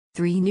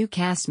3 new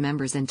cast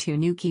members and 2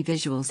 new key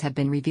visuals have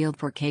been revealed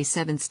for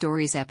K7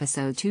 Stories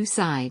Episode 2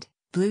 Side,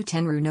 Blue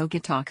Tenru no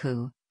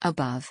Gataku,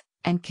 Above,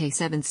 and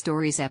K7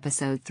 Stories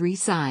Episode 3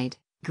 Side,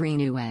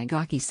 Green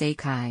Uagaki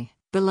Seikai,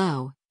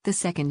 Below, the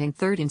second and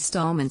third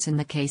installments in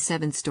the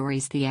K7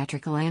 Stories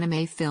theatrical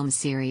anime film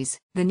series.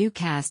 The new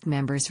cast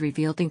members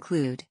revealed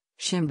include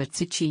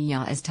Shimbutsu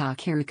Chiya as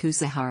Takeru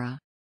Kusahara,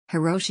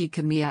 Hiroshi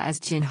Kamiya as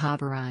Jin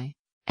Haburai,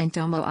 and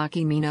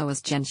Tomoaki Mino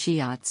as Gen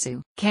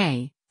Shiatsu.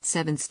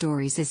 K7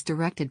 Stories is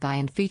directed by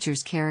and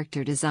features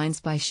character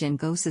designs by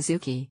Shingo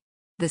Suzuki.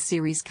 The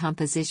series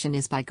composition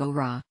is by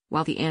Go-Ra,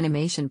 while the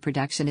animation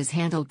production is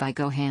handled by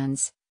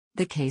Go-Hands.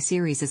 The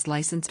K-series is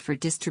licensed for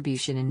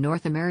distribution in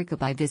North America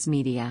by Viz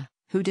Media,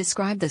 who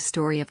described the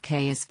story of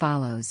K as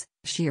follows.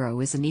 Shiro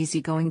is an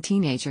easygoing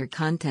teenager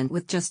content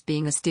with just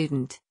being a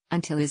student,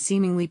 until his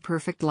seemingly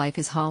perfect life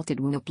is halted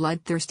when a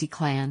bloodthirsty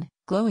clan,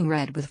 glowing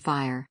red with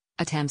fire,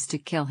 attempts to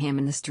kill him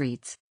in the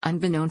streets.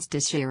 Unbeknownst to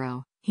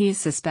Shiro, he is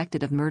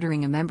suspected of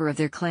murdering a member of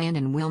their clan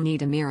and will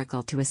need a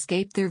miracle to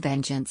escape their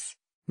vengeance.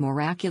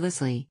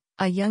 Miraculously,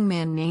 a young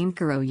man named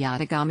Kuro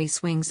Yatagami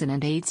swings in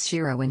and aids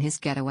Shiro in his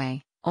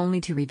getaway,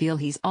 only to reveal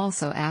he's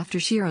also after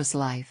Shiro's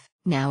life.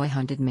 Now a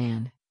hunted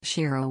man,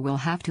 Shiro will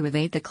have to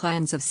evade the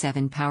clans of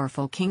 7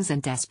 powerful kings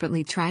and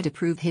desperately try to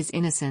prove his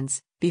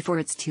innocence, before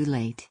it's too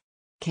late.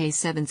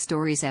 K7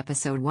 Stories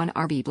Episode 1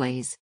 RB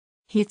Blaze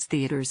hits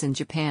theaters in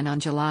Japan on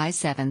July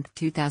 7,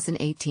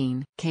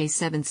 2018.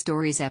 K7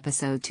 Stories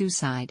Episode 2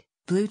 Side,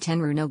 Blue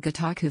Tenru no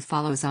Gataku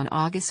follows on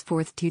August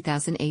 4,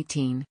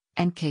 2018,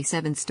 and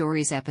K7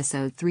 Stories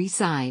Episode 3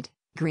 Side,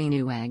 Green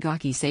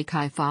Uagaki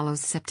Seikai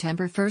follows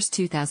September 1,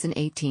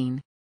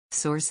 2018.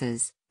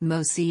 Sources: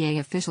 MoCA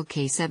Official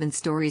K7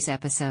 Stories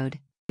Episode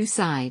 2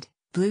 Side,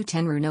 Blue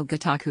Tenru no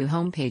Gataku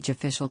Homepage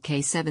Official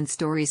K7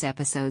 Stories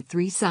Episode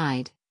 3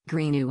 Side,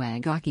 Green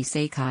Uagaki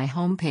Seikai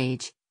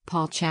Homepage.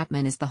 Paul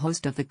Chapman is the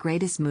host of The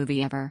Greatest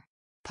Movie Ever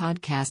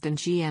podcast and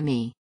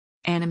GME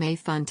Anime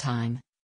Fun Time.